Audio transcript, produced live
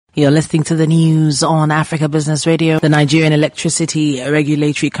You're listening to the news on Africa Business Radio. The Nigerian Electricity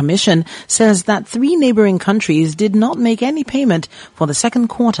Regulatory Commission says that 3 neighbouring countries did not make any payment for the second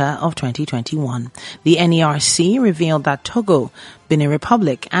quarter of 2021. The NERC revealed that Togo, Benin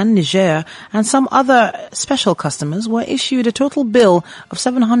Republic and Niger and some other special customers were issued a total bill of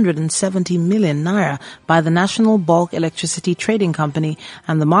 770 million naira by the National Bulk Electricity Trading Company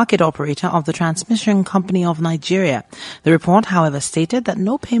and the market operator of the Transmission Company of Nigeria. The report, however, stated that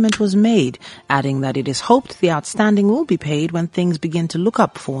no payment was made, adding that it is hoped the outstanding will be paid when things begin to look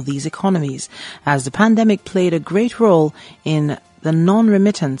up for these economies, as the pandemic played a great role in the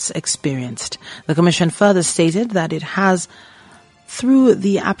non-remittance experienced. The Commission further stated that it has, through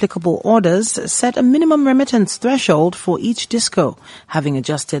the applicable orders, set a minimum remittance threshold for each disco, having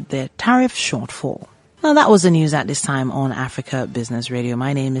adjusted their tariff shortfall. Now, that was the news at this time on Africa Business Radio.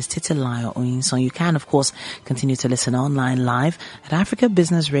 My name is Titilayo Oyinson. You can, of course, continue to listen online live at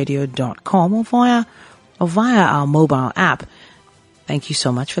africabusinessradio.com or via our mobile app. Thank you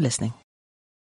so much for listening.